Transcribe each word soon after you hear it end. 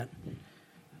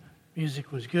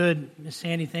Music was good. Miss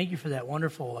Sandy, thank you for that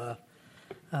wonderful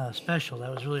special.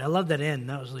 That was really, I love that end.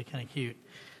 That was really kind of cute.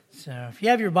 So if you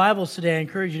have your Bibles today, I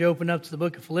encourage you to open up to the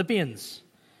book of Philippians.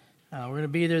 We're going to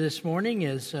be there this morning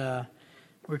as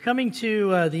we're coming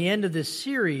to the end of this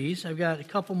series. I've got a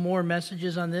couple more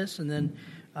messages on this, and then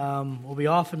we'll be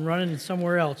off and running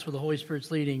somewhere else where the Holy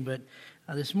Spirit's leading. But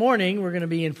this morning, we're going to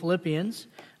be in Philippians.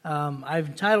 I've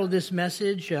entitled this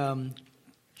message,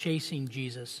 Chasing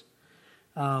Jesus.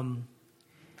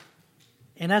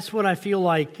 And that's what I feel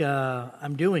like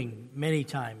I'm doing many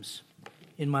times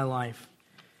in my life.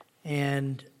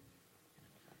 And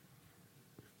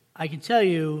I can tell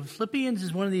you, Philippians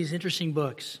is one of these interesting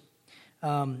books.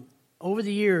 Over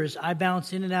the years, I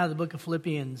bounce in and out of the book of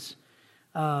Philippians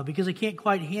because I can't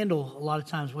quite handle a lot of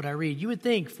times what I read. You would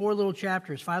think 4 little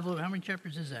chapters, 5 little, how many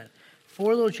chapters is that?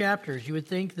 4 little chapters. You would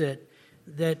think that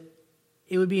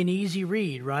it would be an easy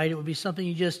read, right? It would be something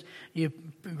you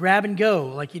grab and go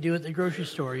like you do at the grocery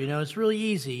store. You know, it's really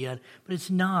easy, but it's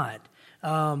not.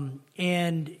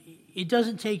 And it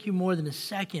doesn't take you more than a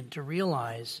second to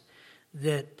realize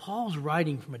that Paul's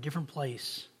writing from a different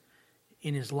place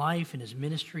in his life, in his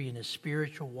ministry, in his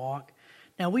spiritual walk.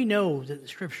 Now, we know that the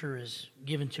Scripture is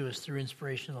given to us through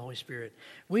inspiration of the Holy Spirit.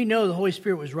 We know the Holy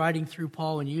Spirit was writing through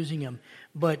Paul and using him,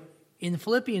 but in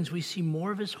Philippians, we see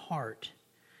more of his heart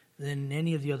than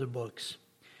any of the other books.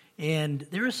 And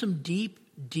there are some deep,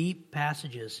 deep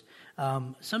passages.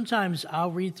 Sometimes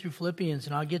I'll read through Philippians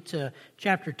and I'll get to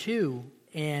chapter 2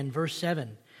 and verse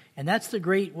 7. And that's the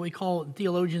great, what we call,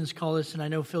 theologians call this, and I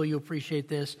know, Phil, you appreciate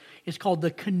this, it's called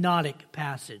the kenotic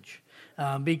passage.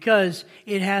 Because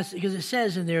it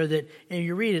says in there that, and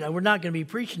you read it, we're not going to be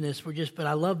preaching this, but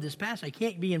I love this passage. I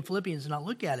can't be in Philippians and not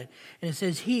look at it. And it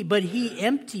says, but he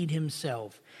emptied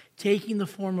himself, taking the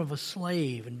form of a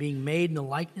slave and being made in the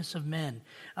likeness of men.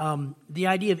 The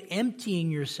idea of emptying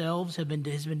yourselves has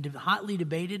been hotly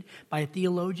debated by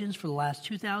theologians for the last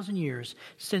 2,000 years.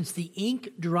 Since the ink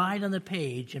dried on the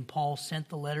page and Paul sent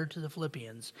the letter to the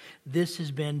Philippians, this has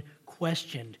been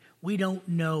questioned. We don't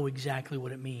know exactly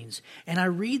what it means. And I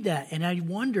read that and I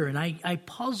wonder and I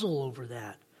puzzle over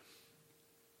that.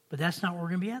 But that's not where we're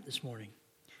going to be at this morning,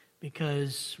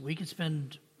 because we could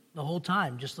spend the whole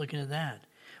time just looking at that.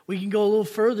 We can go a little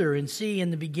further and see in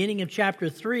the beginning of chapter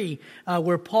 3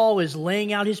 where Paul is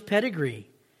laying out his pedigree.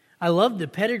 I love the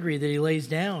pedigree that he lays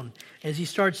down as he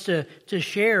starts to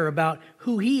share about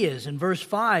who he is. In verse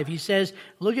 5, he says,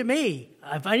 look at me.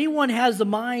 If anyone has the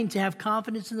mind to have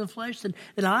confidence in the flesh, then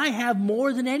I have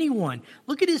more than anyone.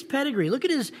 Look at his pedigree. Look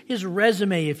at his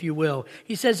resume, if you will.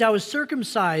 He says, I was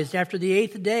circumcised after the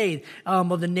 8th day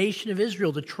of the nation of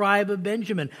Israel, the tribe of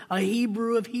Benjamin, a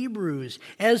Hebrew of Hebrews.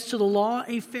 As to the law,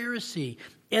 a Pharisee.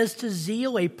 As to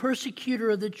zeal, a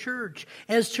persecutor of the church.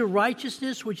 As to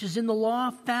righteousness, which is in the law,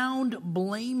 found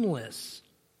blameless.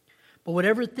 But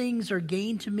whatever things are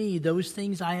gained to me, those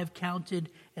things I have counted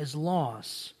as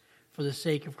loss for the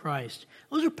sake of Christ.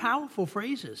 Those are powerful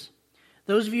phrases.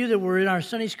 Those of you that were in our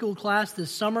Sunday school class this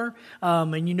summer,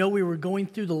 and you know we were going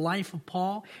through the life of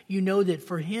Paul, you know that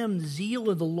for him, the zeal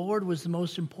of the Lord was the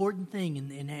most important thing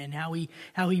in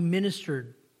how he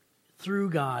ministered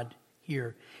through God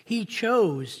here. He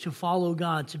chose to follow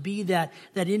God, to be that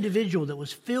individual that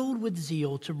was filled with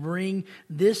zeal to bring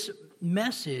this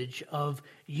message of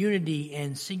unity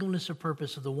and singleness of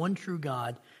purpose of the one true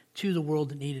God to the world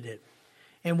that needed it.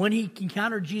 And when he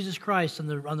encountered Jesus Christ on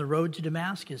the road to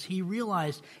Damascus, he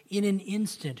realized in an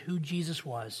instant who Jesus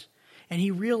was. And he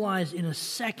realized in a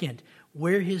second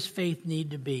where his faith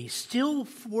needed to be. Still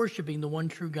worshiping the one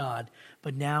true God,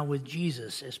 but now with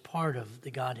Jesus as part of the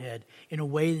Godhead in a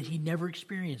way that he'd never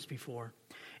experienced before.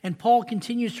 And Paul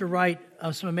continues to write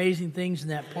some amazing things in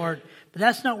that part, but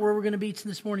that's not where we're going to be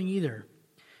this morning either.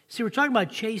 See, we're talking about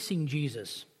chasing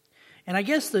Jesus. And I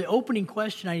guess the opening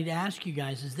question I need to ask you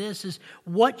guys is this, is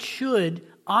what should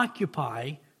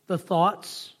occupy the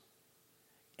thoughts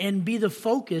and be the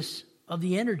focus of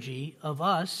the energy of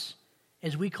us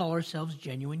as we call ourselves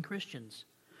genuine Christians?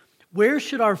 Where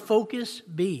should our focus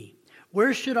be?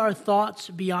 Where should our thoughts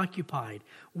be occupied?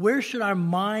 Where should our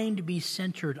mind be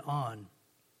centered on?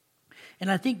 And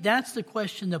I think that's the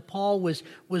question that Paul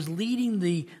was leading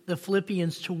the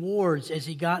Philippians towards as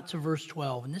he got to verse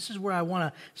 12. And this is where I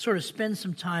want to sort of spend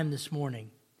some time this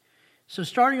morning. So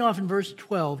starting off in verse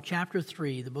 12, chapter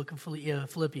 3, the book of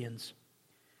Philippians,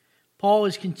 Paul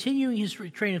is continuing his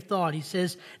train of thought. He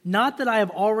says, not that I have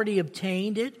already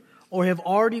obtained it or have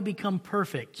already become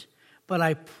perfect, but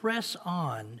I press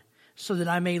on so that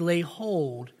I may lay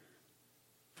hold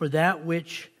for that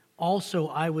which also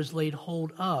I was laid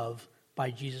hold of by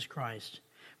Jesus Christ.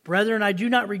 Brethren, I do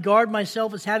not regard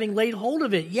myself as having laid hold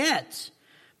of it yet.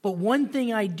 But one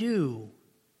thing I do,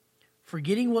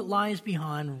 forgetting what lies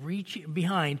behind,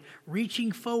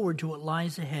 reaching forward to what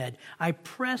lies ahead, I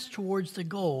press towards the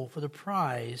goal for the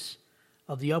prize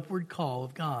of the upward call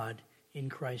of God in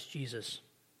Christ Jesus.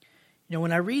 You know,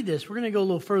 when I read this, we're going to go a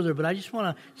little further, but I just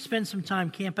want to spend some time,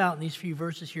 camp out in these few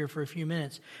verses here for a few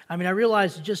minutes. I mean, I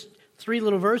realize it's just 3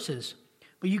 little verses,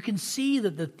 but you can see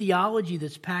that the theology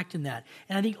that's packed in that.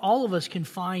 And I think all of us can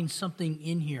find something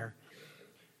in here.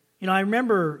 You know, I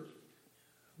remember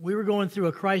we were going through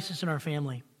a crisis in our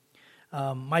family.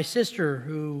 My sister,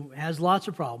 who has lots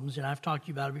of problems, and I've talked to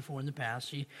you about it before in the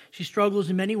past, she struggles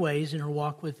in many ways in her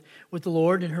walk with the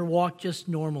Lord and her walk just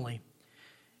normally.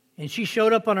 And she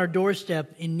showed up on our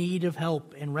doorstep in need of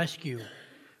help and rescue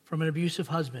from an abusive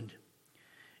husband.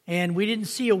 And we didn't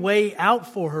see a way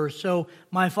out for her, so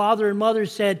my father and mother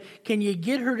said, "Can you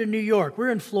get her to New York?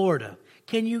 We're in Florida.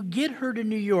 Can you get her to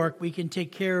New York? We can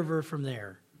take care of her from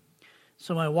there."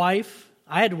 So my wife,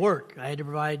 I had to work. I had to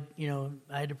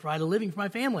provide a living for my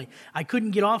family. I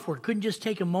couldn't get off work. Couldn't just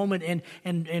take a moment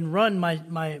and run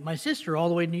my sister all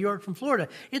the way to New York from Florida.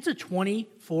 It's a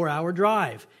 24-hour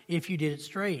drive if you did it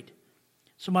straight.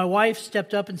 So my wife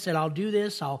stepped up and said, "I'll do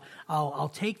this.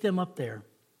 I'll take them up there."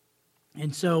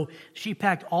 And so she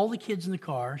packed all the kids in the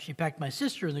car. She packed my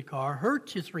sister in the car, her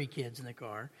 3 kids in the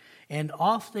car, and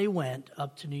off they went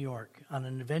up to New York on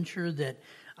an adventure that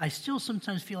I still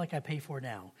sometimes feel like I pay for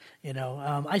now. You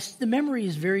know, the memory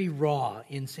is very raw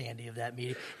in Sandy of that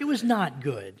meeting. It was not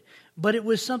good, but it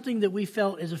was something that we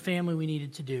felt as a family we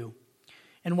needed to do.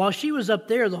 And while she was up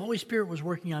there, the Holy Spirit was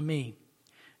working on me.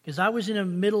 Because I was in the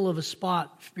middle of a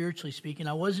spot, spiritually speaking.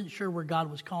 I wasn't sure where God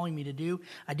was calling me to do.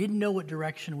 I didn't know what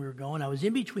direction we were going. I was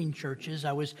in between churches.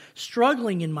 I was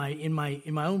struggling in my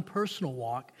own personal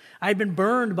walk. I had been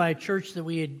burned by a church that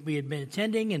we had been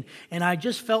attending, and I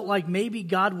just felt like maybe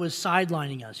God was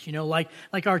sidelining us. You know, like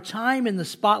our time in the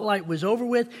spotlight was over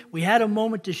with. We had a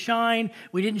moment to shine.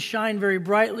 We didn't shine very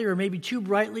brightly, or maybe too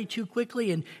brightly, too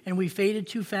quickly, and we faded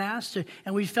too fast.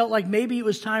 And we felt like maybe it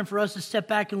was time for us to step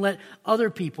back and let other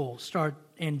people start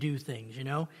and do things, you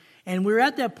know. And we were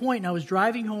at that point, and I was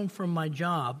driving home from my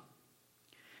job,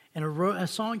 and a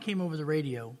song came over the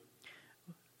radio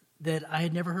that I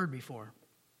had never heard before.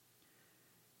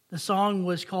 The song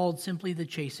was called simply "The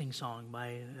Chasing Song"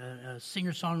 by a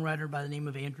singer-songwriter by the name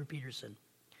of Andrew Peterson.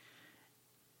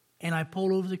 And I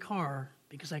pulled over the car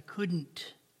because I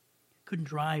couldn't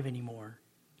drive anymore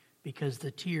because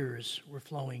the tears were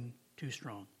flowing too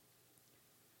strong.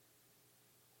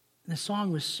 And the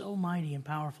song was so mighty and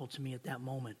powerful to me at that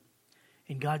moment.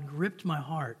 And God gripped my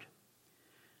heart.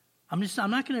 I'm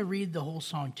not going to read the whole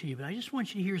song to you, but I just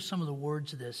want you to hear some of the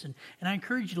words of this. And I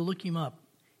encourage you to look him up.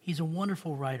 He's a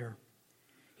wonderful writer.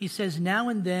 He says, "Now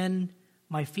and then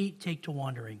my feet take to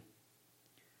wandering.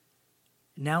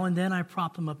 Now and then I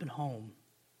prop them up at home.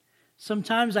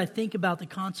 Sometimes I think about the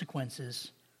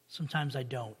consequences. Sometimes I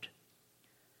don't."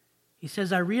 He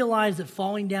says, "I realize that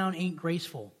falling down ain't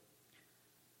graceful.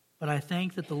 But I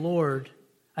thank the Lord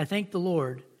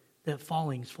that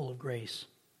falling's full of grace."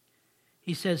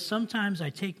 He says, "Sometimes I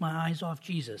take my eyes off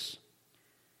Jesus,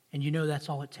 and you know that's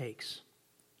all it takes."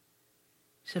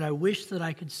 He said, "I wish that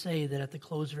I could say that at the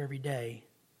close of every day,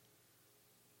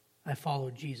 I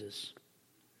followed Jesus,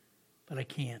 but I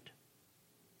can't."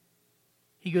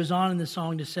 He goes on in the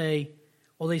song to say,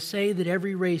 "Well, they say that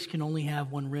every race can only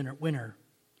have one winner,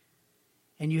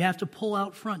 and you have to pull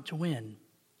out front to win.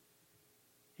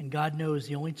 And God knows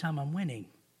the only time I'm winning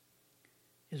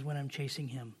is when I'm chasing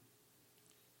him."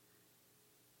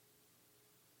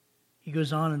 He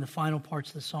goes on in the final parts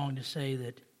of the song to say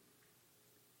that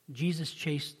Jesus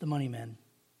chased the money men.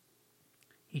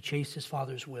 He chased his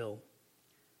Father's will.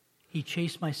 He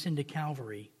chased my sin to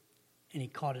Calvary, and he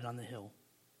caught it on the hill.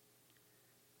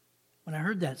 When I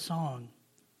heard that song,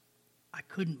 I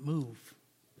couldn't move.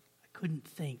 I couldn't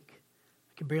think.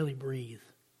 I could barely breathe.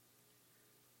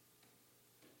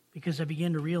 Because I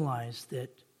began to realize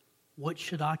that what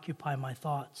should occupy my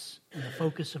thoughts and the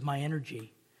focus of my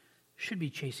energy should be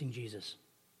chasing Jesus,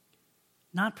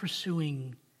 not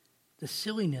pursuing the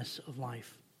silliness of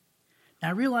life. Now,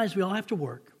 I realize we all have to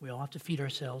work. We all have to feed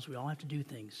ourselves. We all have to do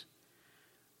things.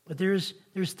 But there's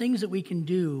things that we can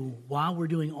do while we're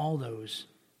doing all those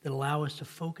that allow us to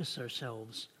focus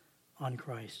ourselves on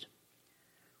Christ.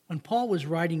 When Paul was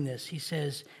writing this, he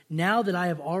says, not that I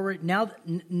have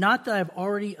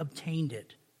already obtained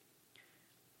it."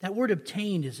 That word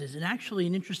 "obtained" is actually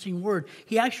an interesting word.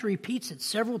 He actually repeats it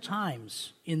several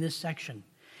times in this section.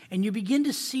 And you begin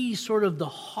to see sort of the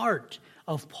heart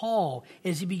of Paul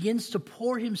as he begins to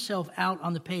pour himself out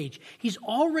on the page. He's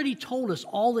already told us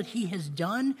all that he has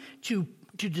done to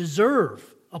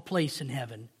deserve a place in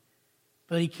heaven.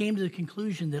 But he came to the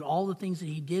conclusion that all the things that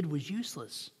he did was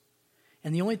useless.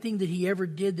 And the only thing that he ever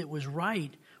did that was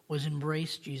right was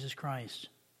embrace Jesus Christ.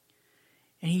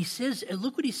 And he says, and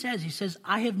look what he says. He says,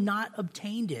 I have not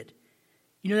obtained it.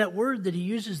 You know, that word that he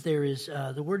uses there is,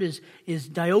 the word is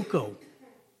dioko.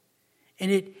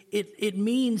 And it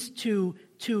means to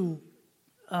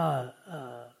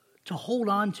hold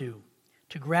on to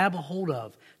grab a hold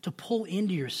of, to pull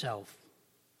into yourself.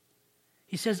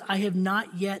 He says, I have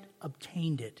not yet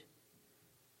obtained it.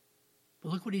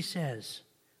 But look what he says.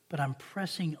 But I'm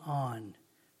pressing on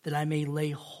that I may lay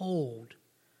hold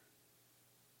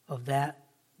of that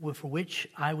for which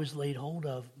I was laid hold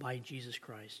of by Jesus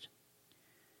Christ.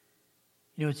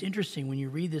 You know, it's interesting when you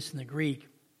read this in the Greek,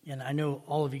 and I know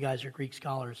all of you guys are Greek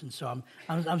scholars, and so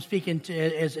I'm speaking to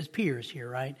as peers here,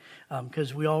 right?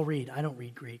 Because we all read. I don't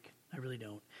read Greek. I really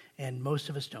don't. And most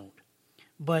of us don't.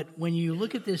 But when you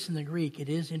look at this in the Greek, it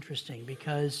is interesting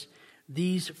because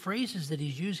these phrases that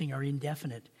he's using are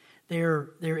indefinite. They're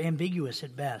ambiguous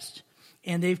at best.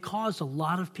 And they've caused a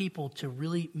lot of people to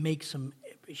really make some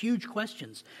huge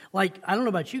questions. Like, I don't know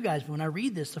about you guys, but when I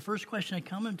read this, the first question that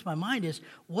comes into my mind is,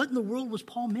 what in the world was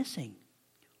Paul missing?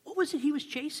 What was it he was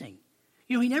chasing?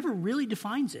 You know, he never really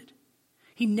defines it.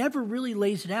 He never really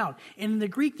lays it out. And in the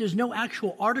Greek, there's no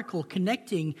actual article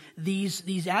connecting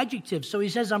these adjectives. So he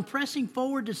says, I'm pressing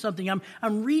forward to something.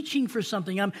 I'm reaching for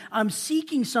something. I'm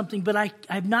seeking something, but I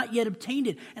have not yet obtained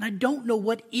it. And I don't know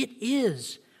what it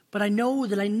is, but I know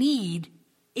that I need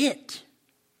it.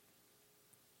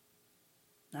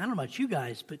 Now, I don't know about you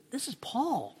guys, but this is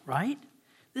Paul, right?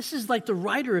 This is like the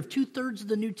writer of 2/3 of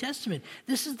the New Testament.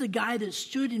 This is the guy that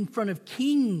stood in front of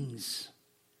kings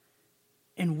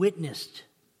and witnessed.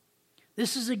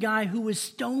 This is a guy who was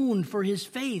stoned for his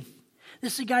faith.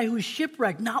 This is a guy who was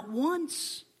shipwrecked not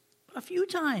once, but a few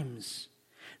times.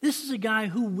 This is a guy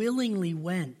who willingly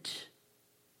went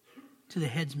to the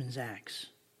headsman's axe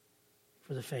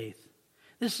for the faith.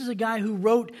 This is a guy who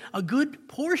wrote a good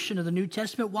portion of the New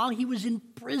Testament while he was in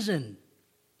prison.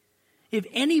 If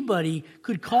anybody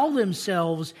could call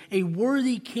themselves a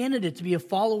worthy candidate to be a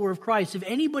follower of Christ, if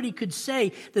anybody could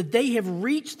say that they have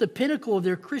reached the pinnacle of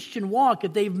their Christian walk,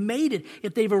 if they've made it,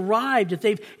 if they've arrived, if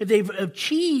they've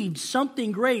achieved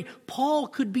something great, Paul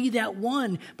could be that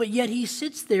one. But yet he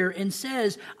sits there and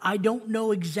says, I don't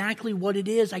know exactly what it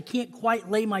is. I can't quite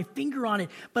lay my finger on it,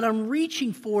 but I'm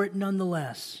reaching for it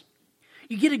nonetheless.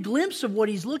 You get a glimpse of what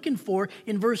he's looking for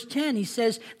in verse 10. He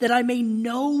says, that I may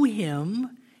know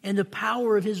him and the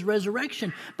power of his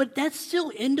resurrection. But that's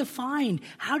still undefined.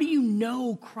 How do you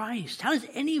know Christ? How does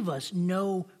any of us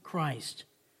know Christ?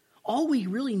 All we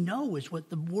really know is what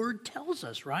the Word tells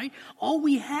us, right? All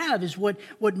we have is what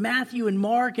Matthew and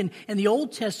Mark and the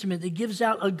Old Testament that gives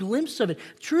out a glimpse of it.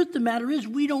 Truth of the matter is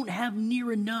we don't have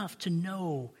near enough to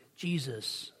know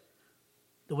Jesus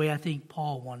the way I think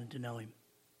Paul wanted to know him.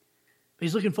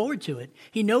 He's looking forward to it.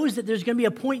 He knows that there's going to be a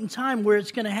point in time where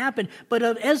it's going to happen, but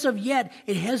as of yet,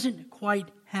 it hasn't quite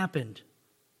happened.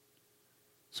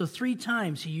 So 3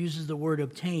 times he uses the word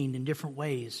obtained in different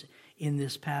ways in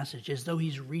this passage, as though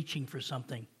he's reaching for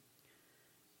something,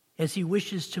 as he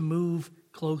wishes to move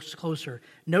closer.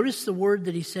 Notice the word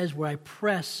that he says where I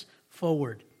press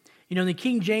forward. You know, in the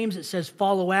King James, it says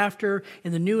follow after.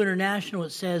 In the New International,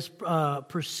 it says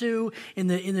pursue. In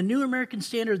the New American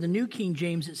Standard, the New King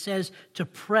James, it says to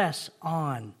press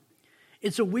on.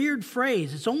 It's a weird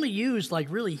phrase. It's only used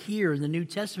like really here in the New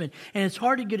Testament, and it's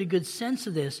hard to get a good sense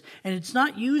of this. And it's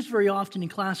not used very often in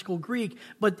classical Greek,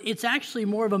 but it's actually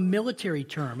more of a military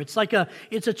term. It's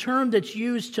a term that's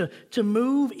used to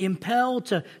move, impel,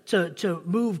 to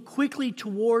move quickly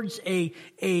towards a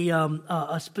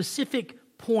specific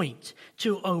point,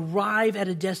 to arrive at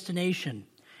a destination.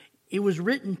 It was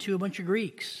written to a bunch of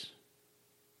Greeks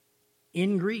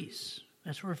in Greece.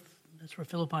 That's where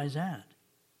Philippi is at.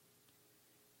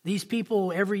 These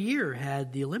people every year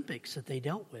had the Olympics that they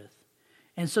dealt with.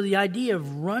 And so the idea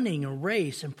of running a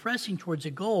race and pressing towards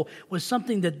a goal was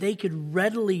something that they could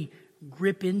readily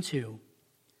grip into.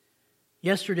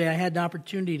 Yesterday, I had an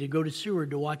opportunity to go to Seward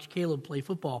to watch Caleb play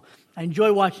football. I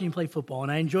enjoy watching him play football,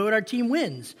 and I enjoy when our team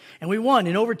wins. And we won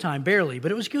in overtime, barely, but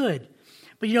it was good.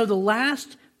 But you know, the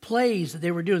last plays that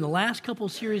they were doing, the last couple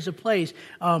of series of plays,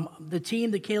 the team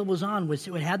that Caleb was on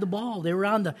had the ball. They were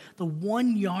on the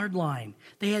 1 yard line.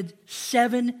 They had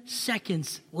 7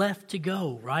 seconds left to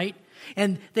go, right?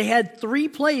 And they had 3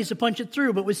 plays to punch it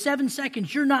through, but with 7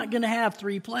 seconds, you're not going to have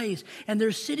 3 plays. And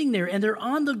they're sitting there, and they're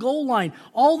on the goal line.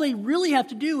 All they really have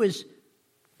to do is,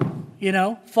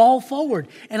 fall forward.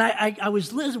 And I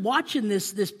was watching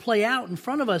this play out in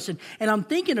front of us, and I'm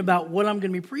thinking about what I'm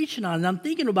going to be preaching on, and I'm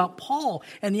thinking about Paul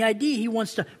and the idea he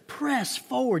wants to press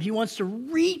forward. He wants to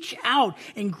reach out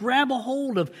and grab a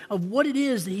hold of what it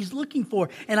is that he's looking for.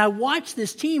 And I watched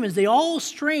this team as they all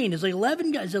strained. There's like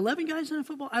 11 guys. Is there 11 guys in the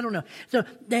football? I don't know. So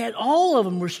they had, all of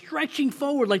them were stretching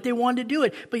forward like they wanted to do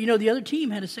it. But the other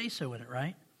team had a say-so in it,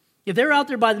 right? If they're out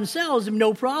there by themselves,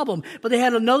 no problem. But they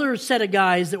had another set of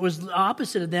guys that was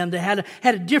opposite of them that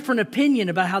had a different opinion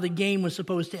about how the game was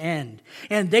supposed to end.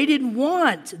 And they didn't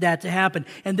want that to happen.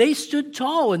 And they stood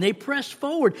tall and they pressed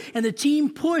forward. And the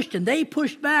team pushed and they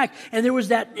pushed back. And there was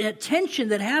that tension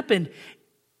that happened.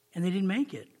 And they didn't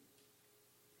make it.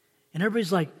 And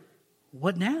everybody's like,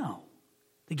 what now?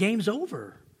 The game's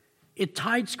over. It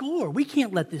tied score. We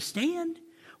can't let this stand.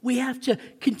 We have to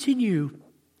continue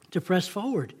to press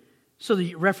forward. So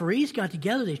the referees got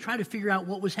together. They tried to figure out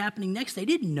what was happening next. They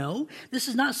didn't know. This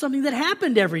is not something that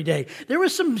happened every day. There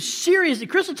was some serious,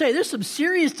 Chris will tell you, there's some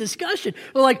serious discussion.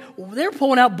 They're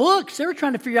pulling out books. They were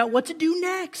trying to figure out what to do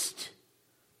next.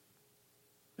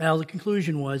 Well, the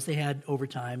conclusion was they had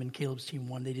overtime, and Caleb's team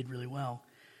won. They did really well.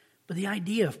 But the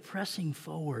idea of pressing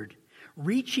forward,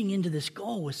 reaching into this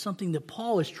goal, was something that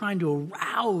Paul is trying to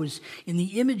arouse in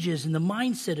the images and the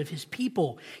mindset of his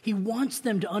people. He wants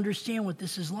them to understand what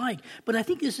this is like. But I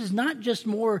think this is not just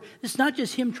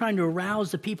him trying to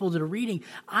arouse the people that are reading.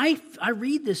 I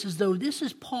read this as though this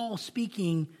is Paul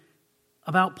speaking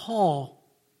about Paul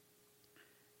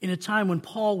in a time when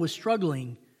Paul was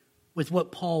struggling with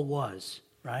what Paul was,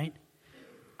 right?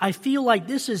 I feel like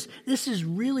this is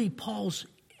really Paul's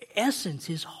essence,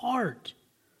 his heart.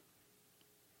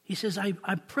 He says,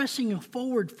 I'm pressing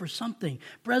forward for something.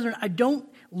 Brethren, I don't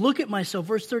look at myself,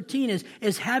 verse 13,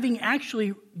 as having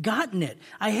actually gotten it.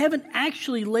 I haven't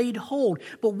actually laid hold.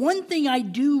 But one thing I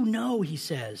do know, he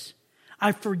says,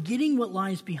 I'm forgetting what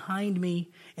lies behind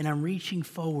me, and I'm reaching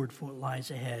forward for what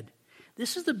lies ahead.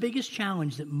 This is the biggest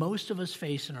challenge that most of us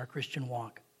face in our Christian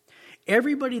walk.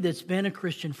 Everybody that's been a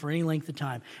Christian for any length of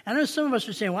time. I know some of us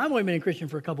are saying, well, I've only been a Christian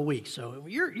for a couple weeks, so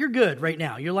you're good right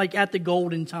now. You're like at the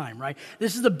golden time, right?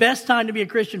 This is the best time to be a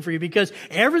Christian for you because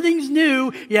everything's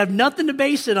new, you have nothing to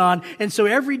base it on, and so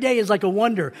every day is like a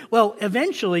wonder. Well,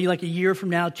 eventually, like a year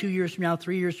from now, 2 years from now,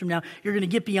 3 years from now, you're going to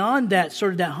get beyond that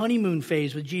sort of that honeymoon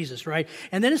phase with Jesus, right?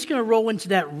 And then it's going to roll into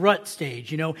that rut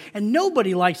stage, and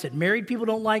nobody likes it. Married people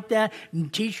don't like that,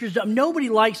 and teachers don't. Nobody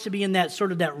likes to be in that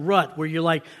sort of that rut where you're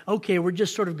like, okay, we're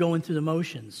just sort of going through the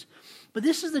motions. But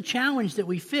this is the challenge that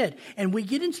we fit. And we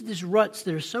get into these ruts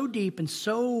that are so deep and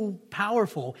so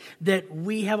powerful that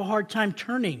we have a hard time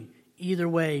turning either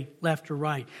way, left or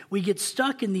right. We get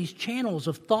stuck in these channels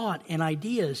of thought and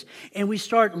ideas. And we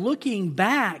start looking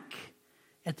back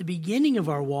at the beginning of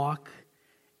our walk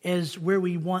as where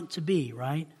we want to be,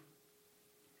 right?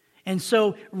 And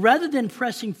so rather than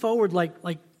pressing forward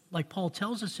like Paul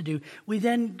tells us to do, we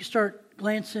then start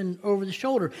glancing over the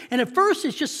shoulder. And at first,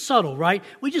 it's just subtle, right?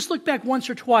 We just look back once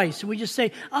or twice, and we just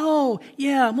say, oh,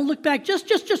 yeah, I'm going to look back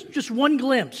just one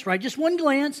glimpse, right? Just one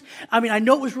glance. I mean, I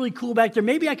know it was really cool back there.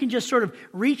 Maybe I can just sort of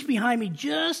reach behind me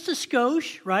just a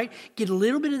skosh, right? Get a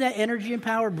little bit of that energy and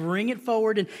power, bring it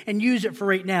forward, and use it for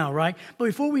right now, right? But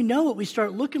before we know it, we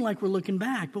start looking like we're looking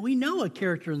back. But we know a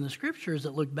character in the Scriptures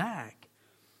that looked back.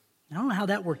 I don't know how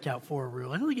that worked out for her,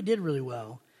 really. I don't think it did really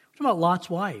well. We're talking about Lot's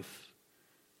wife.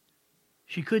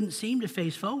 She couldn't seem to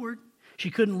face forward. She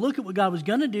couldn't look at what God was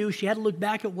going to do. She had to look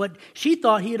back at what she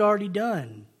thought he had already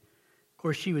done. Of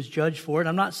course, she was judged for it.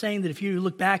 I'm not saying that if you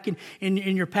look back in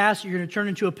your past, you're going to turn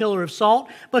into a pillar of salt.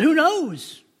 But who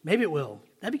knows? Maybe it will.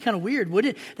 That'd be kind of weird,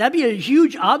 wouldn't it? That'd be a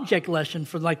huge object lesson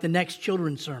for like the next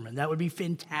children's sermon. That would be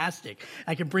fantastic.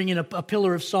 I could bring in a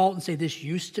pillar of salt and say, this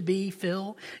used to be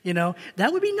Phil.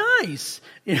 That would be nice.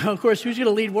 Of course, who's going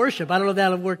to lead worship? I don't know if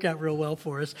that'll work out real well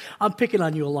for us. I'm picking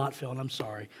on you a lot, Phil, and I'm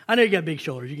sorry. I know you got big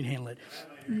shoulders. You can handle it.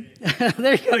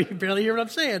 There you go. You can barely hear what I'm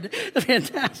saying.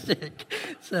 Fantastic.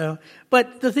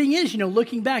 But the thing is,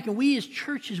 looking back, and we as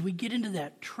churches, we get into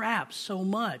that trap so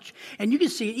much. And you can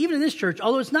see it even in this church,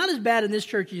 although it's not as bad in this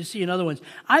church as you see in other ones.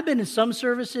 I've been in some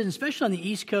services, especially on the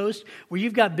East Coast, where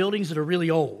you've got buildings that are really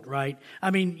old, right?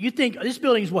 I mean, you think this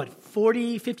building's what,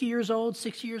 40, 50 years old,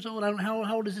 60 years old? I don't know.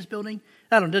 How old is this building?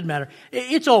 I don't know, it doesn't matter.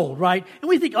 It's old, right? And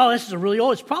we think, oh, this is a really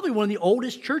old. It's probably one of the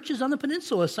oldest churches on the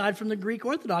peninsula, aside from the Greek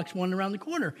Orthodox one around the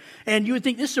corner. And you would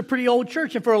think this is a pretty old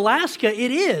church. And for Alaska,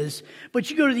 it is. But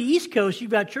you go to the East Coast,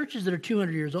 you've got churches that are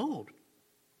 200 years old.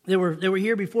 They were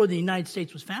here before the United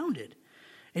States was founded.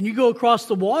 And you go across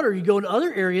the water, you go to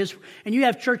other areas, and you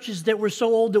have churches that were so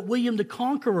old that William the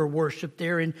Conqueror worshiped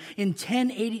there in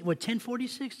 1080,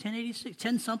 1046, 1086,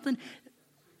 10 something?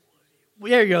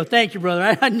 There you go. Thank you,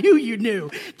 brother. I knew you knew.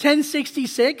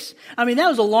 1066. I mean, that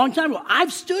was a long time ago.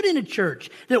 I've stood in a church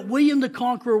that William the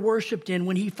Conqueror worshiped in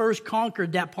when he first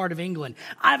conquered that part of England.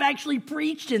 I've actually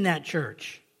preached in that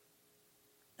church.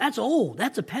 That's old.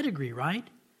 That's a pedigree, right?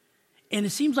 And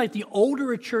it seems like the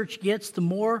older a church gets, the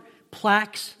more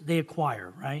plaques they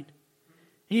acquire, right?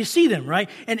 And you see them, right?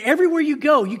 And everywhere you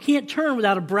go, you can't turn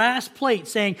without a brass plate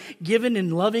saying, given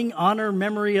in loving honor,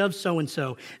 memory of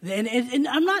so-and-so. And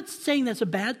I'm not saying that's a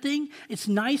bad thing. It's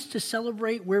nice to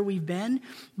celebrate where we've been.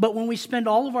 But when we spend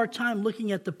all of our time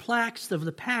looking at the plaques of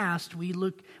the past, we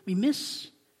miss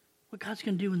what God's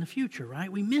going to do in the future,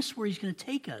 right? We miss where he's going to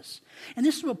take us. And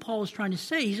this is what Paul is trying to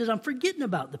say. He says, I'm forgetting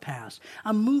about the past.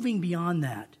 I'm moving beyond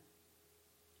that.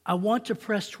 I want to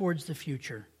press towards the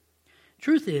future.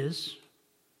 Truth is,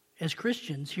 as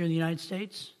Christians here in the United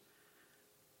States,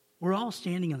 we're all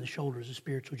standing on the shoulders of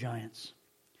spiritual giants.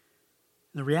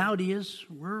 And the reality is,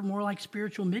 we're more like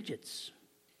spiritual midgets,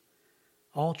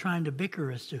 all trying to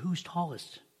bicker as to who's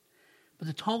tallest. But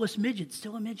the tallest midget's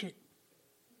still a midget.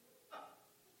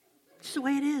 It's the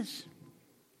way it is.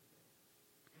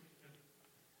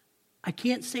 I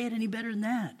can't say it any better than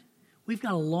that. We've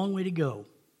got a long way to go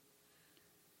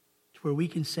to where we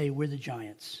can say we're the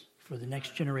giants for the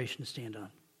next generation to stand on.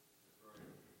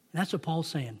 And that's what Paul's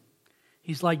saying.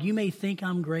 He's like, you may think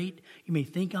I'm great, you may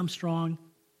think I'm strong,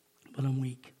 but I'm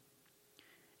weak.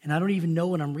 And I don't even know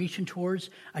what I'm reaching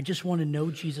towards. I just want to know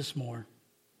Jesus more.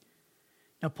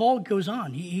 Now, Paul goes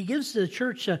on. He gives the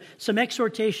church some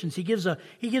exhortations. He gives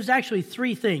actually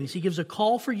three things. He gives a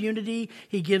call for unity.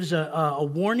 He gives a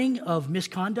warning of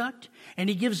misconduct. And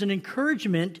he gives an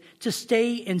encouragement to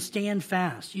stay and stand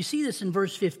fast. You see this in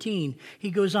verse 15. He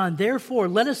goes on, therefore,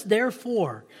 let us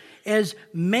therefore, as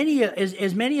many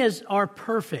as are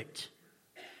perfect,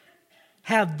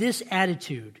 have this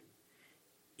attitude.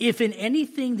 If in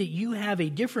anything that you have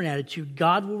a different attitude,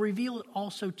 God will reveal it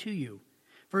also to you.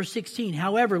 Verse 16,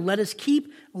 however, let us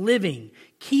keep living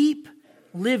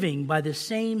by the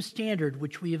same standard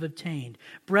which we have obtained.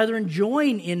 Brethren,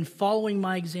 join in following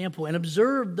my example and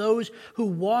observe those who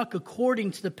walk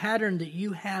according to the pattern that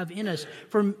you have in us.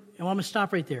 I'm going to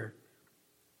stop right there.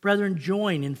 Brethren,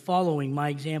 join in following my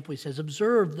example. He says,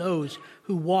 observe those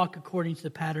who walk according to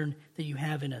the pattern that you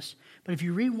have in us. But if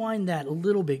you rewind that a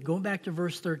little bit, going back to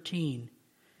verse 13,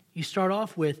 you start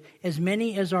off with, as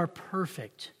many as are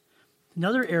perfect.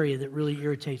 Another area that really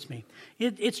irritates me.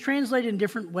 It's translated in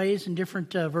different ways in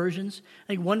different versions. I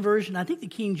think one version, I think the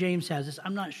King James has this.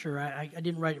 I'm not sure. I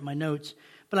didn't write it in my notes.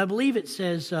 But I believe it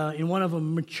says in one of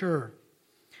them, mature.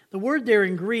 The word there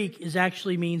in Greek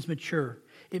actually means mature.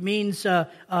 It means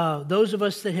those of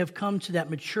us that have come to that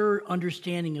mature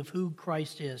understanding of who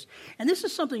Christ is. And this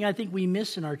is something I think we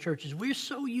miss in our churches. We're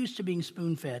so used to being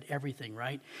spoon-fed everything,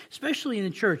 right? Especially in the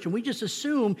church. And we just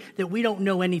assume that we don't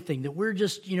know anything, that we're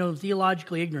just,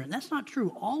 theologically ignorant. That's not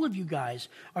true. All of you guys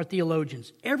are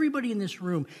theologians. Everybody in this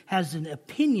room has an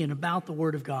opinion about the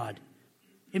Word of God.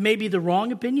 It may be the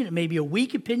wrong opinion. It may be a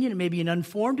weak opinion. It may be an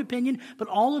unformed opinion. But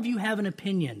all of you have an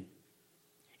opinion.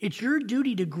 It's your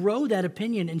duty to grow that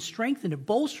opinion and strengthen it,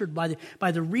 bolstered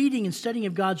by the reading and studying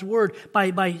of God's Word,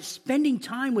 by spending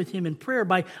time with Him in prayer,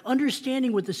 by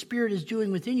understanding what the Spirit is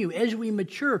doing within you as we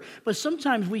mature. But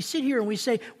sometimes we sit here and we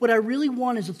say, what I really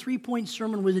want is a 3-point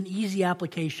sermon with an easy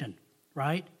application,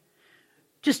 right?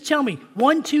 Just tell me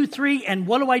 1, 2, 3, and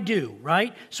what do I do,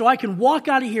 right? So I can walk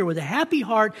out of here with a happy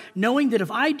heart, knowing that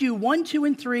if I do 1, 2,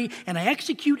 and 3, and I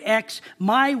execute X,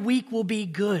 my week will be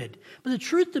good. But the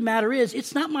truth of the matter is,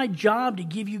 it's not my job to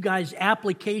give you guys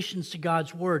applications to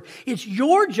God's Word. It's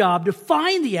your job to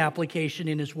find the application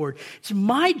in His Word. It's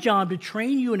my job to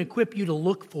train you and equip you to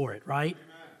look for it, right?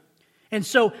 And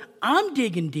so I'm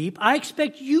digging deep. I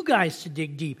expect you guys to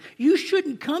dig deep. You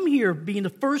shouldn't come here being the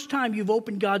first time you've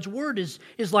opened God's Word is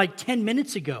like 10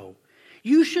 minutes ago.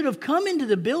 You should have come into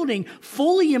the building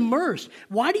fully immersed.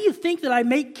 Why do you think that I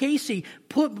make Casey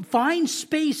find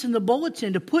space in the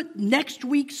bulletin to put next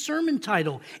week's sermon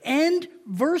title and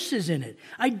verses in it?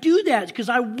 I do that because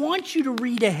I want you to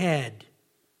read ahead.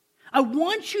 I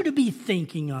want you to be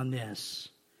thinking on this.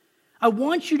 I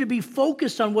want you to be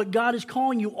focused on what God is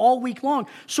calling you all week long.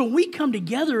 So when we come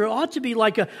together, it ought to be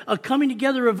like a coming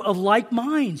together of like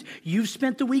minds. You've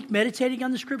spent the week meditating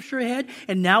on the Scripture ahead,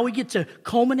 and now we get to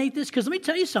culminate this. Because let me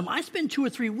tell you something, I spent 2 or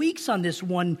 3 weeks on this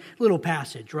one little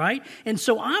passage, right? And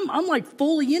so I'm like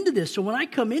fully into this. So when I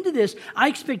come into this, I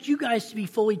expect you guys to be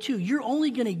fully too. You're only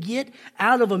going to get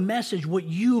out of a message what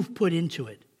you've put into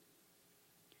it.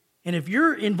 And if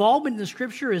your involvement in the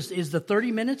Scripture is the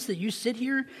 30 minutes that you sit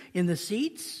here in the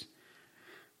seats,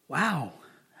 wow,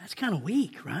 that's kind of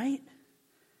weak, right?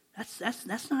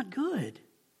 That's not good.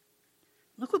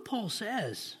 Look what Paul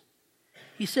says.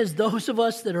 He says, those of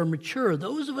us that are mature,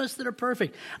 those of us that are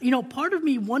perfect. Part of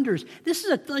me wonders, this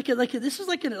is like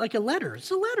a letter.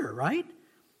 It's a letter, right?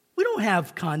 We don't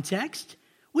have context.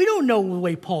 We don't know the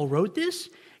way Paul wrote this.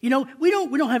 We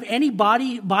don't have any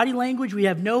body language. We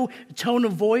have no tone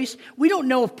of voice. We don't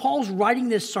know if Paul's writing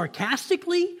this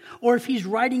sarcastically or if he's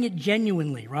writing it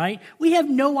genuinely, right? We have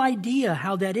no idea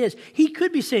how that is. He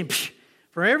could be saying,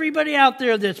 for everybody out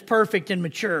there that's perfect and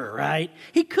mature, right?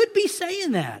 He could be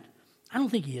saying that. I don't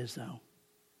think he is, though.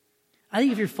 I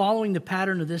think if you're following the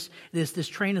pattern of this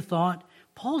train of thought,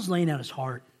 Paul's laying out his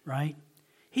heart, right?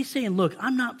 He's saying, look,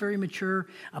 I'm not very mature,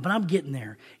 but I'm getting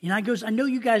there. I know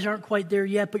you guys aren't quite there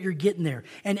yet, but you're getting there.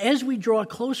 And as we draw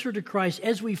closer to Christ,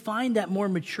 as we find that more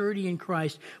maturity in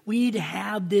Christ, we need to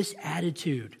have this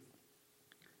attitude.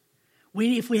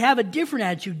 If we have a different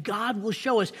attitude, God will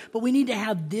show us, but we need to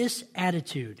have this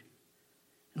attitude.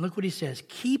 And look what he says,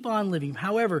 keep on living.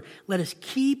 However, let us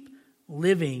keep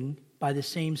living by the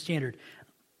same standard.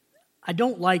 I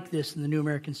don't like this in the New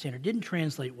American Standard. It didn't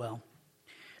translate well.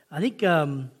 I think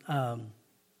I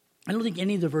don't think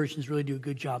any of the versions really do a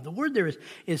good job. The word there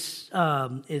is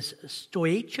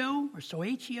stoicho or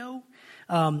stoichio,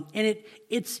 and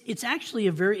it's actually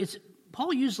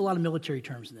Paul uses a lot of military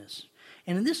terms in this.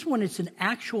 And in this one, it's an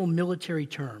actual military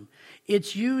term.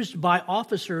 It's used by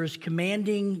officers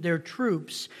commanding their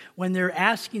troops when they're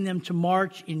asking them to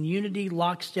march in unity,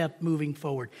 lockstep, moving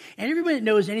forward. And everybody that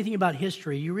knows anything about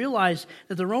history, you realize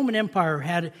that the Roman Empire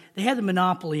had the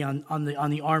monopoly on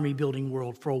the army building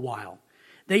world for a while.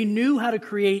 They knew how to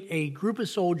create a group of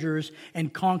soldiers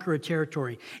and conquer a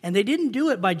territory. And they didn't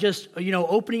do it by just,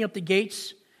 opening up the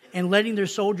gates and letting their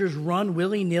soldiers run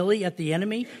willy-nilly at the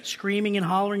enemy, screaming and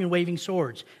hollering and waving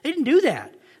swords. They didn't do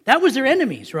that. That was their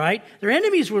enemies, right? Their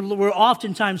enemies were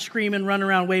oftentimes screaming, running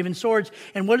around, waving swords.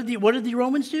 And what did the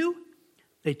Romans do?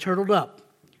 They turtled up.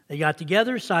 They got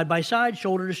together, side by side,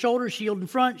 shoulder to shoulder, shield in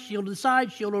front, shield to the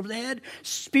side, shield over the head,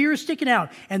 spear sticking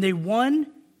out. And they 1,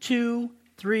 2,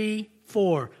 3,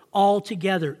 4, all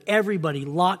together, everybody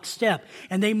lockstep.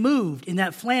 And they moved in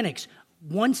that phalanx,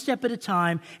 one step at a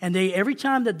time, and every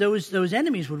time that those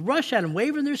enemies would rush at them,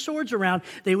 waving their swords around,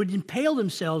 they would impale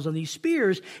themselves on these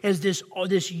spears as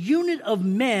this unit of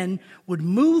men would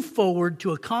move forward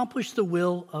to accomplish the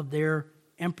will of their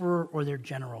emperor or their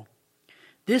general.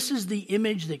 This is the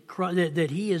image that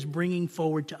he is bringing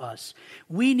forward to us.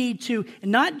 We need to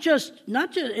not just,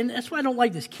 and that's why I don't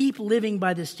like this, keep living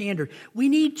by this standard. We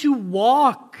need to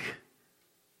walk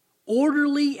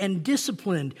orderly and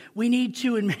disciplined. We need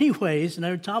to, in many ways, and I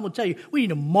know Tom will tell you, we need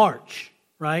to march,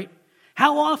 right?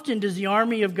 How often does the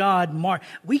army of God march?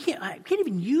 I can't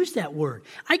even use that word.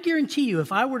 I guarantee you,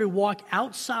 if I were to walk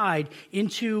outside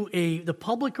into the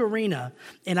public arena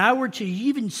and I were to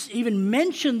even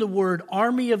mention the word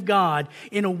army of God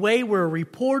in a way where a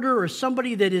reporter or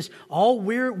somebody that is all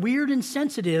weird and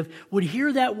sensitive would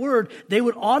hear that word, they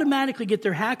would automatically get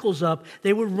their hackles up,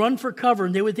 they would run for cover,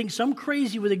 and they would think some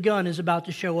crazy with a gun is about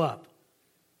to show up.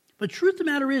 But truth of the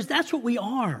matter is, that's what we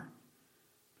are.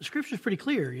 The scripture is pretty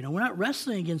clear. We're not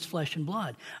wrestling against flesh and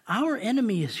blood. Our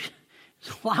enemy is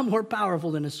a lot more powerful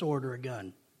than a sword or a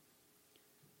gun.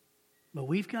 But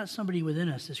we've got somebody within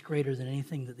us that's greater than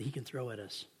anything that he can throw at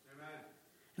us. Amen.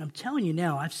 And I'm telling you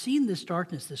now, I've seen this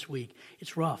darkness this week.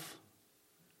 It's rough.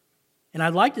 And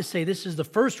I'd like to say this is the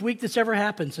first week that's ever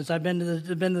happened since I've been to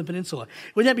the peninsula.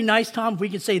 Wouldn't that be nice, Tom, if we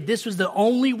could say this was the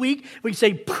only week? We could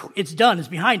say, it's done, it's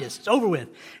behind us, it's over with.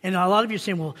 And a lot of you are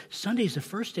saying, well, Sunday's the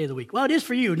first day of the week. Well, it is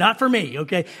for you, not for me,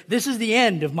 okay? This is the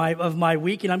end of my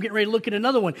week, and I'm getting ready to look at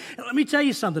another one. And let me tell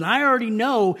you something. I already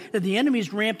know that the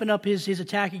enemy's ramping up his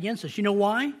attack against us. You know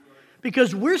why?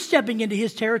 Because we're stepping into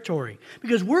his territory.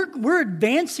 Because we're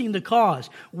advancing the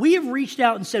cause. We have reached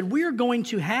out and said we are going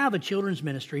to have a children's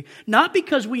ministry, not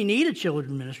because we need a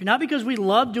children's ministry, not because we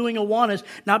love doing Awanas,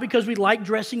 not because we like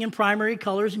dressing in primary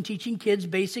colors and teaching kids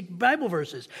basic Bible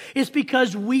verses. It's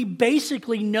because we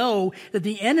basically know that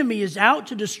the enemy is out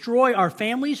to destroy our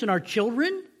families and our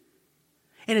children.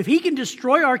 And if he can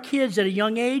destroy our kids at a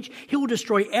young age, he will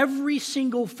destroy every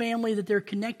single family that they're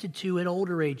connected to at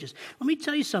older ages. Let me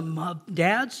tell you something,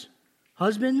 dads,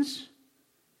 husbands,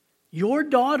 your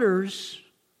daughters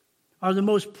are the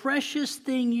most precious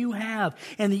thing you have.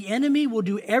 And the enemy will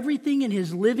do everything in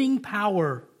his living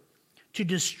power to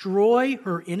destroy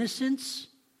her innocence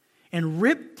and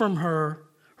rip from her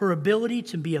ability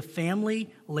to be a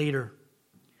family later.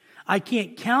 I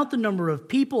can't count the number of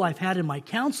people I've had in my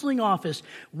counseling office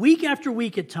week after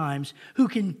week at times who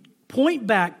can point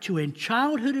back to a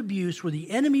childhood abuse where the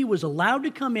enemy was allowed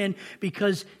to come in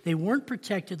because they weren't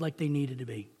protected like they needed to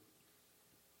be.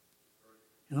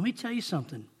 And let me tell you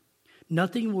something.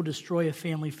 Nothing will destroy a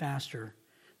family faster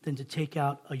than to take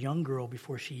out a young girl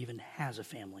before she even has a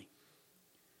family.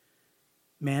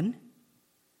 Men,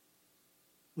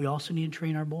 we also need to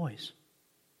train our boys.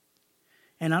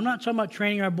 And I'm not talking about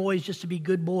training our boys just to be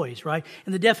good boys, right?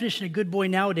 And the definition of good boy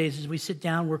nowadays is we sit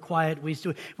down, we're quiet, we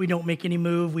don't make any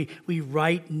move, we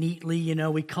write neatly,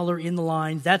 we color in the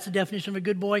lines. That's the definition of a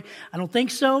good boy? I don't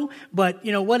think so, but,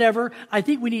 whatever. I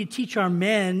think we need to teach our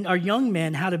young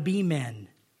men, how to be men.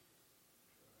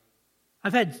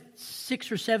 I've had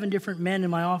 6 or 7 different men in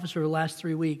my office over the last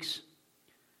 3 weeks.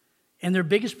 And their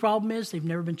biggest problem is they've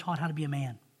never been taught how to be a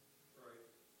man.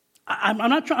 I'm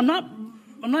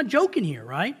not joking here,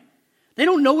 right? They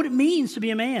don't know what it means to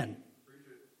be a man.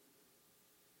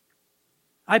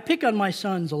 I pick on my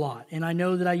sons a lot, and I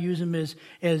know that I use them as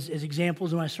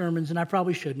examples in my sermons, and I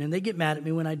probably shouldn't, and they get mad at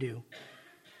me when I do.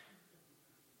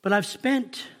 But I've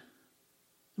spent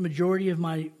the majority of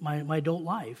my adult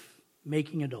life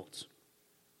making adults.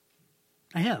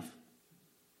 I have.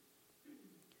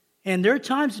 And there are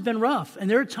times it's been rough. And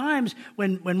there are times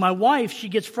when my wife, she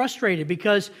gets frustrated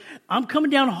because I'm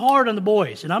coming down hard on the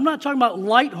boys. And I'm not talking about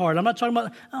light hard. I'm not talking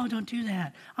about, oh, don't do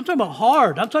that. I'm talking about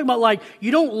hard. I'm talking about like,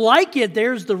 you don't like it,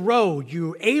 there's the road.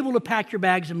 You're able to pack your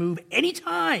bags and move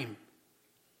anytime.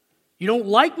 You don't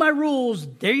like my rules,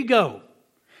 there you go.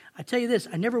 I tell you this,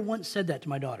 I never once said that to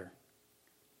my daughter.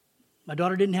 My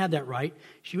daughter didn't have that right.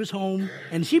 She was home,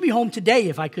 and she'd be home today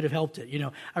if I could have helped it.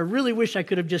 I really wish I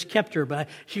could have just kept her, but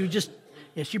she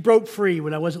broke free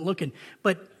when I wasn't looking.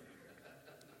 But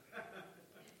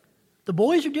the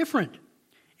boys are different.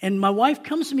 And my wife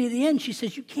comes to me at the end. She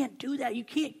says, you can't do that. You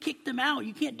can't kick them out.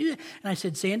 You can't do that. And I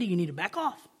said, Sandy, you need to back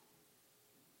off.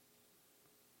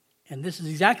 And this is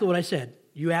exactly what I said.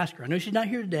 You ask her. I know she's not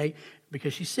here today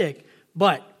because she's sick,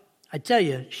 but I tell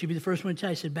you, she'd be the first one to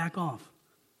tell you, I said, back off.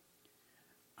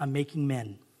 I'm making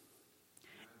men.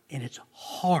 And it's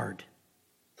hard.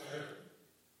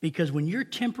 Because when you're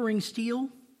tempering steel,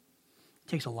 it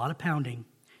takes a lot of pounding,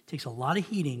 it takes a lot of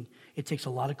heating, it takes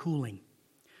a lot of cooling.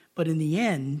 But in the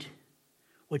end,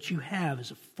 what you have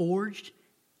is a forged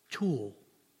tool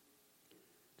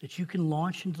that you can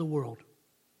launch into the world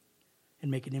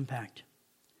and make an impact.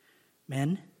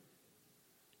 Men,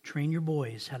 train your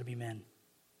boys how to be men.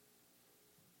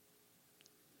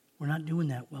 We're not doing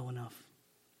that well enough.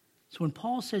 So when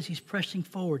Paul says he's pressing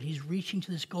forward, he's reaching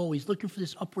to this goal, he's looking for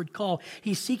this upward call,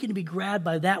 he's seeking to be grabbed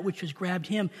by that which has grabbed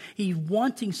him, he's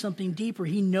wanting something deeper,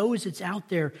 he knows it's out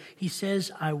there. He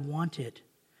says, I want it.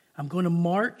 I'm going to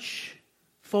march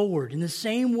forward in the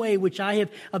same way which I have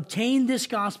obtained this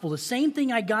gospel, the same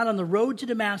thing I got on the road to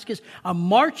Damascus. I'm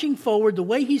marching forward the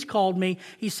way he's called me.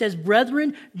 He says,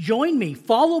 brethren, join me,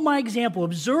 follow my example,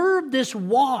 observe this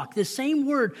walk, this same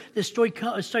word, this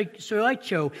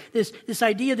stoicho, this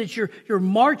idea that you're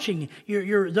marching,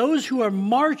 you're those who are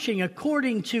marching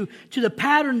according to the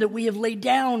pattern that we have laid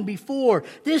down before.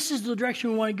 This is the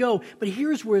direction we want to go. But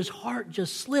here's where his heart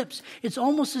just slips. It's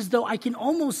almost as though I can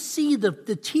almost see the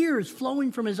tears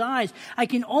flowing from his eyes. I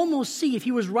can almost see, if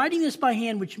he was writing this by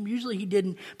hand, which usually he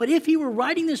didn't, but if he were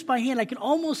writing this by hand, I can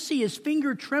almost see his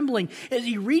finger trembling as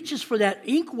he reaches for that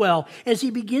inkwell, as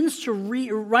he begins to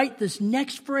write this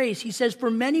next phrase. He says, for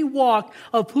many walk,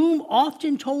 of whom I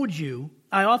often told you,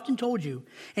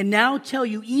 and now tell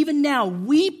you, even now,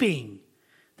 weeping,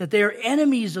 that they are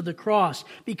enemies of the cross.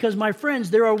 Because, my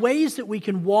friends, there are ways that we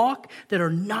can walk that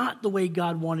are not the way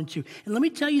God wanted to. And let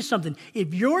me tell you something.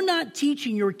 If you're not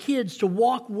teaching your kids to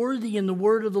walk worthy in the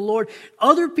word of the Lord,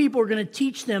 other people are going to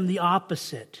teach them the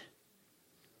opposite.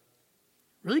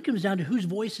 It really comes down to whose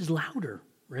voice is louder,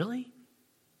 really.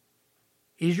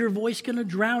 Is your voice going to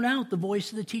drown out the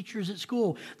voice of the teachers at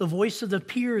school, the voice of the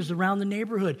peers around the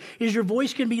neighborhood? Is your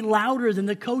voice going to be louder than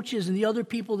the coaches and the other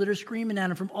people that are screaming at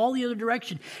them from all the other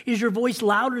direction? Is your voice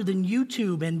louder than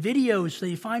YouTube and videos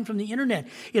they find from the internet?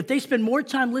 If they spend more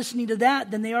time listening to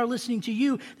that than they are listening to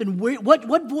you, then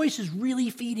what voice is really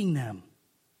feeding them?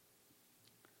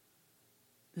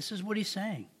 This is what he's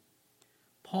saying.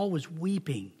 Paul was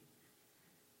weeping.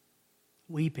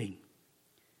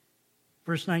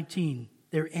 Verse 19.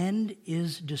 Their end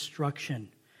is destruction,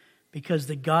 because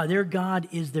their God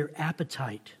is their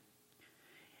appetite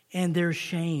and their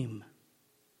shame.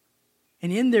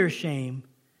 And in their shame,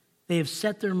 they have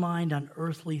set their mind on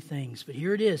earthly things. But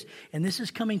here it is, and this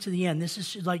is coming to the end. This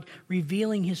is like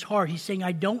revealing his heart. He's saying,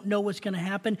 I don't know what's going to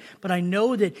happen, but I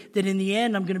know that in the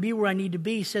end I'm going to be where I need to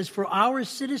be. He says, for our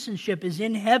citizenship is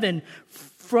in heaven,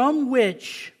 from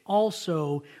which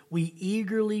also we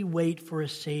eagerly wait for a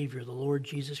Savior, the Lord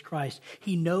Jesus Christ.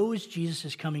 He knows Jesus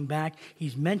is coming back.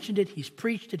 He's mentioned it. He's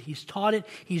preached it. He's taught it.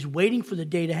 He's waiting for the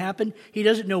day to happen. He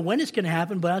doesn't know when it's going to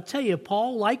happen, but I'll tell you,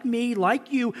 Paul, like me,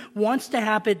 like you, wants to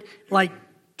happen like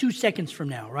 2 seconds from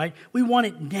now, right? We want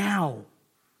it now.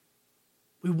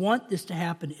 We want this to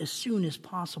happen as soon as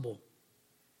possible.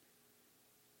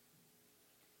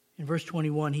 In verse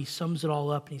 21, he sums it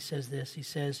all up and he says this. He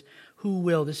says,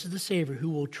 this is the Savior, who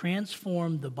will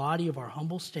transform the body of our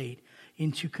humble state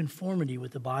into conformity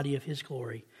with the body of his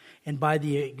glory. And by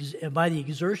the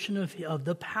exertion of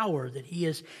the power that he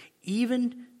has,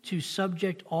 even to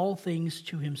subject all things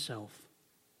to himself,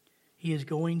 he is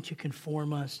going to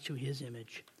conform us to his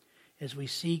image as we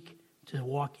seek to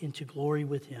walk into glory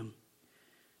with him.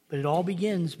 But it all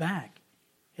begins back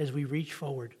as we reach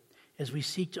forward, as we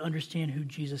seek to understand who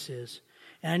Jesus is.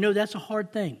 And I know that's a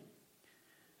hard thing.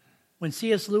 When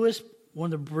C.S. Lewis,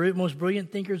 one of the most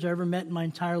brilliant thinkers I ever met in my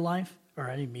entire life, or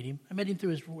I didn't meet him, I met him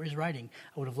through his writing.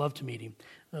 I would have loved to meet him.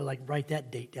 Write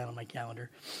that date down on my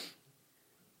calendar.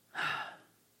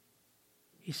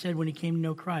 He said when he came to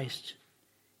know Christ,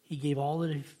 he gave all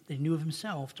that he knew of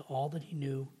himself to all that he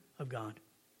knew of God.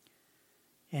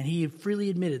 And he freely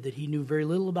admitted that he knew very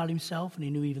little about himself and he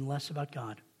knew even less about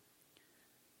God.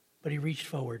 But he reached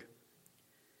forward.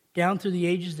 Down through the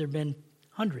ages, there have been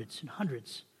hundreds and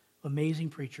hundreds of amazing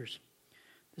preachers.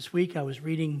 This week, I was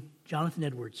reading Jonathan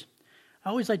Edwards. I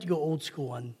always like to go old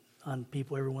school on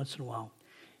people every once in a while.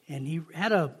 And he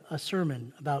had a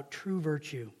sermon about true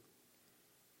virtue.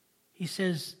 He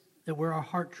says that where our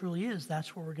heart truly is,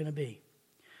 that's where we're going to be.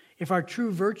 If our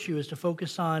true virtue is to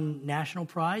focus on national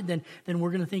pride, then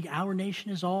we're going to think our nation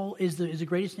is the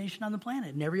greatest nation on the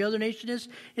planet, and every other nation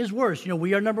is worse.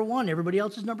 We are number one, everybody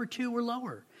else is number two, we're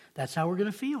lower. That's how we're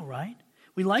going to feel, right?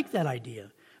 We like that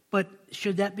idea, but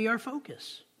should that be our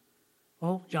focus?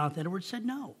 Well, Jonathan Edwards said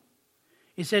no.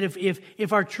 He said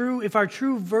if our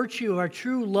true virtue, our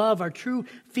true love, our true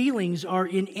feelings are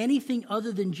in anything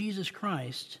other than Jesus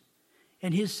Christ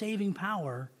and his saving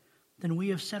power, then we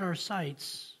have set our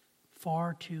sights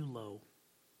far too low.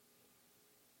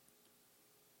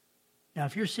 Now,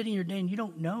 if you're sitting here today and you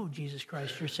don't know Jesus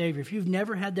Christ, your Savior, if you've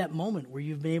never had that moment where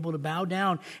you've been able to bow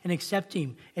down and accept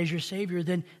him as your Savior,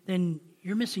 then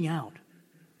you're missing out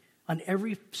on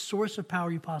every source of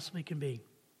power you possibly can be.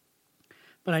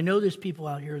 But I know there's people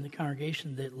out here in the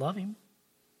congregation that love him.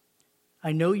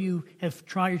 I know you're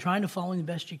trying to follow him the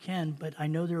best you can, but I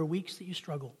know there are weeks that you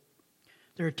struggle.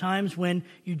 There are times when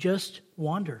you just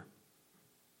wander.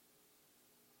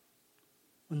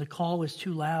 When the call is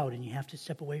too loud and you have to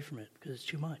step away from it because it's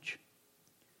too much.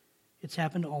 It's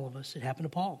happened to all of us. It happened to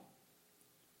Paul.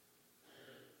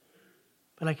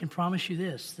 But I can promise you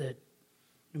this, that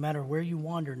no matter where you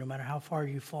wander, no matter how far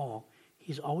you fall,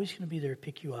 he's always going to be there to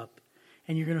pick you up.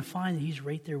 And you're going to find that he's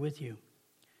right there with you.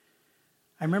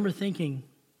 I remember thinking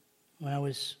when I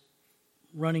was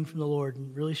running from the Lord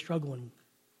and really struggling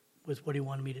with what he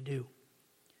wanted me to do,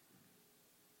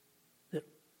 that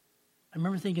I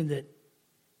remember thinking that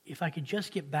if I could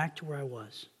just get back to where I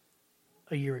was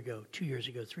a year ago, 2 years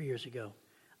ago, 3 years ago,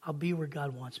 I'll be where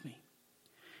God wants me.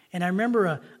 And I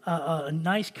remember a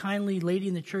nice, kindly lady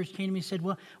in the church came to me and said,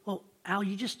 well, Al,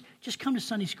 you just come to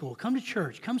Sunday school, come to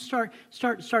church, come start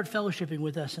fellowshipping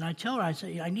with us. And I tell her, I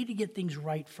say, I need to get things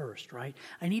right first, right?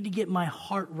 I need to get my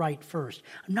heart right first.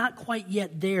 I'm not quite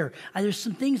yet there. There's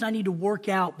some things I need to work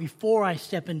out before I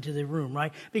step into the room,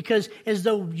 right? Because as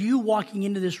though you walking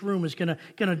into this room is gonna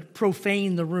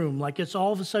profane the room, like it's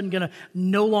all of a sudden gonna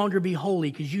no longer be holy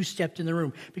because you stepped in the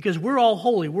room. Because we're all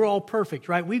holy, we're all perfect,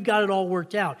 right? We've got it all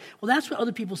worked out. Well, that's what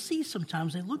other people see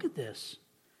sometimes. They look at this.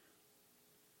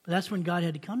 But that's when God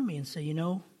had to come to me and say, you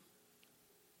don't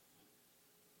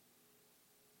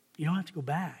have to go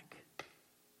back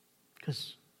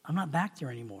because I'm not back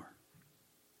there anymore.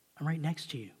 I'm right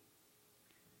next to you.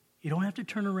 You don't have to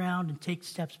turn around and take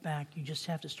steps back. You just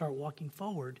have to start walking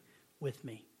forward with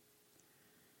me.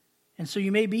 And so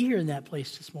you may be here in that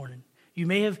place this morning. You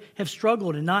may have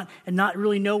struggled and not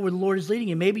really know where the Lord is leading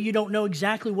you. Maybe you don't know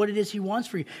exactly what it is he wants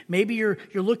for you. Maybe you're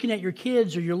looking at your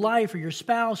kids or your life or your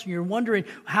spouse and you're wondering,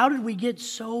 how did we get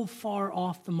so far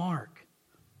off the mark?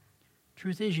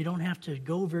 Truth is, you don't have to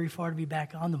go very far to be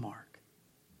back on the mark.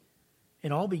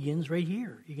 It all begins right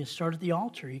here. You can start at the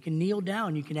altar. You can kneel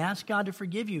down. You can ask God to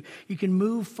forgive you. You can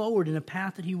move forward in a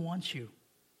path that he wants you.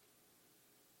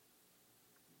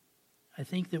 I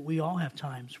think that we all have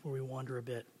times where we wander a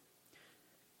bit.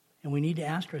 And we need to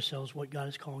ask ourselves what God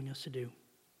is calling us to do.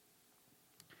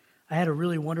 I had a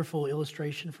really wonderful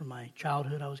illustration from my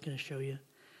childhood I was going to show you.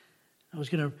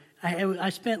 I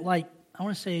spent like I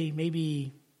want to say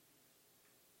maybe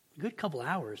a good couple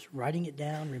hours writing it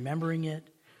down, remembering it,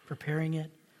 preparing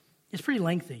it. It's pretty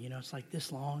lengthy, it's like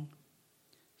this long.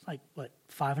 It's like,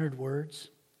 500 words?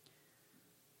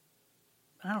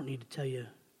 I don't need to tell you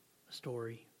a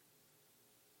story.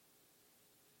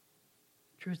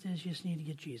 Truth is, you just need to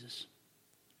get Jesus.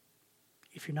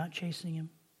 If you're not chasing him,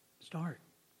 start.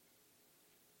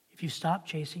 If you stop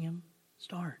chasing him,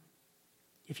 start.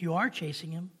 If you are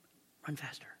chasing him, run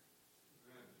faster.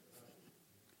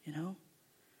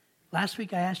 Last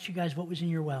week I asked you guys what was in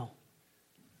your well.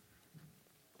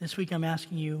 This week I'm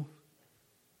asking you,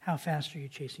 how fast are you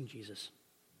chasing Jesus?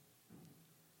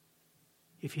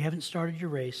 If you haven't started your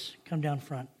race, come down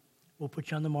front. We'll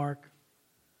put you on the mark.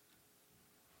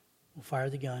 We'll fire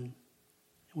the gun, and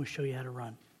we'll show you how to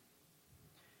run.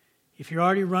 If you're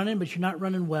already running, but you're not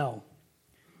running well,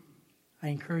 I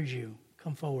encourage you,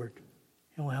 come forward,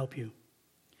 and we'll help you.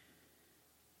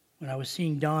 When I was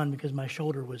seeing Don, because my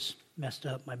shoulder was messed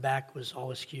up, my back was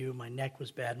all askew, my neck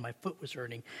was bad, my foot was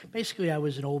hurting. Basically, I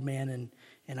was an old man,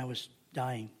 and I was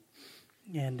dying.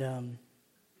 And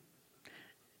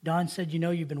Don said,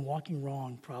 you've been walking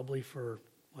wrong probably for,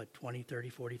 20, 30,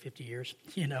 40, 50 years,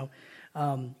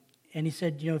 And he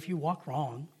said, if you walk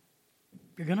wrong,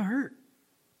 you're going to hurt.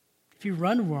 If you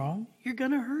run wrong, you're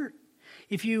going to hurt.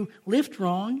 If you lift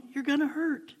wrong, you're going to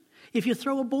hurt. If you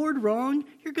throw a board wrong,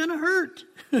 you're going to hurt.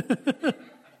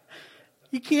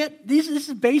 You can't, this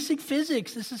is basic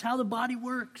physics. This is how the body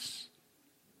works.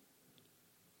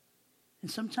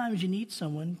 And sometimes you need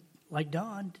someone like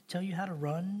Don to tell you how to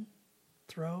run,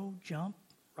 throw, jump,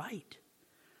 right.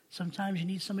 Sometimes you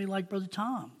need somebody like Brother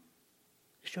Tom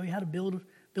to show you how to build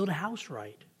a house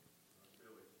right.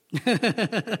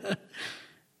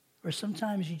 Or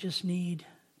sometimes you just need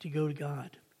to go to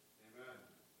God. Amen.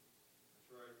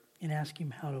 That's right. And ask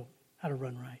him how to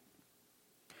run right.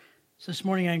 So this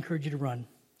morning I encourage you to run.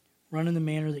 Run in the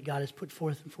manner that God has put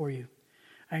forth for you.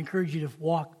 I encourage you to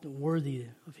walk worthy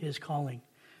of his calling.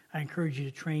 I encourage you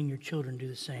to train your children to do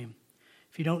the same.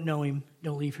 If you don't know him,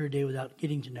 don't leave here today without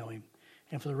getting to know him.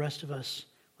 And for the rest of us,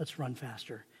 let's run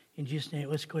faster. In Jesus' name,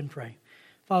 let's go ahead and pray.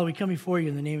 Father, we come before you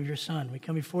in the name of your Son. We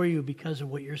come before you because of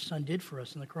what your Son did for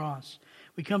us on the cross.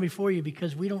 We come before you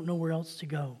because we don't know where else to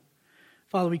go.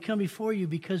 Father, we come before you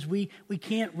because we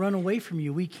can't run away from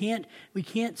you. We can't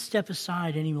step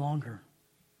aside any longer.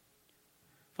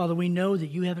 Father, we know that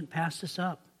you haven't passed us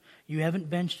up. You haven't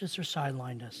benched us or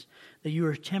sidelined us. That you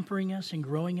are tempering us and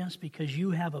growing us because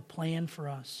you have a plan for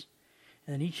us.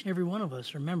 And that each and every one of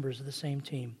us are members of the same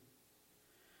team.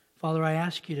 Father, I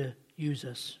ask you to use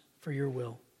us for your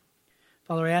will.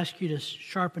 Father, I ask you to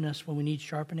sharpen us when we need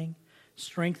sharpening,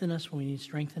 strengthen us when we need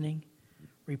strengthening,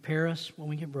 repair us when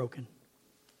we get broken.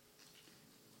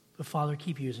 But Father,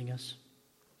 keep using us.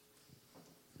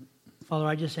 Father,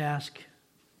 I just ask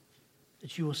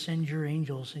that you will send your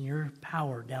angels and your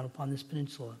power down upon this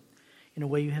peninsula in a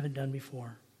way you haven't done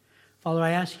before. Father,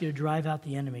 I ask you to drive out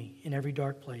the enemy in every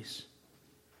dark place.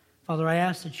 Father, I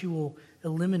ask that you will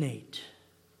eliminate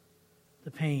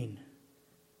the pain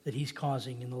that he's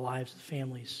causing in the lives of the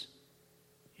families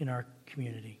in our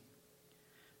community.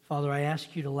 Father, I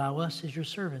ask you to allow us as your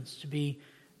servants to be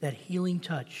that healing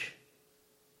touch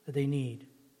that they need.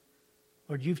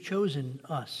 Lord, you've chosen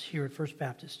us here at First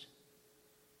Baptist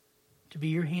to be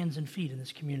your hands and feet in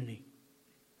this community.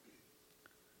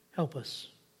 Help us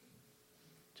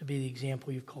to be the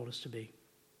example you've called us to be.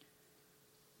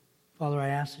 Father, I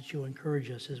ask that you'll encourage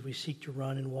us as we seek to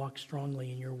run and walk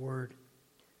strongly in your word.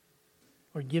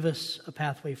 Lord, give us a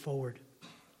pathway forward.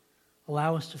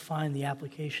 Allow us to find the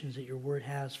applications that your word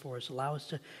has for us. Allow us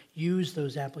to use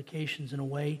those applications in a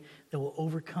way that will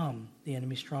overcome the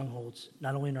enemy's strongholds,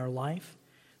 not only in our life,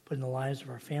 but in the lives of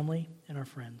our family and our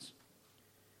friends.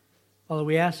 Father,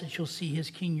 we ask that you'll see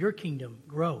your kingdom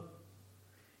grow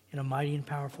in a mighty and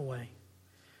powerful way.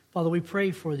 Father, we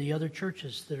pray for the other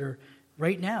churches that are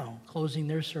right now closing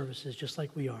their services just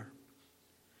like we are.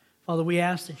 Father, we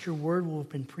ask that your word will have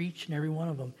been preached in every one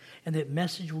of them, and that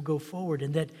message will go forward,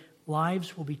 and that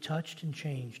lives will be touched and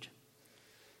changed.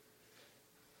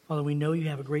 Father, we know you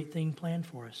have a great thing planned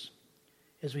for us.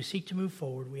 As we seek to move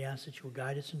forward, we ask that you will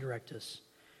guide us and direct us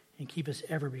and keep us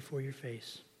ever before your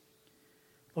face.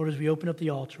 Lord, as we open up the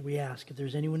altar, we ask if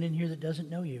there's anyone in here that doesn't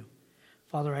know you,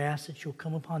 Father, I ask that you'll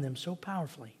come upon them so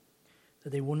powerfully that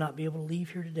they will not be able to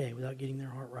leave here today without getting their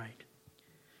heart right.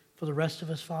 For the rest of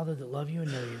us, Father, that love you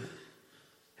and know you,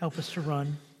 help us to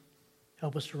run.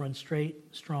 Help us to run straight,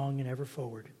 strong, and ever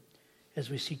forward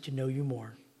as we seek to know you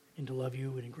more and to love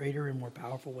you in greater and more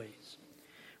powerful ways.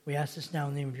 We ask this now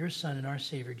in the name of your Son and our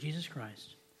Savior, Jesus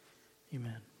Christ.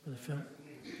 Amen. Brother Phil.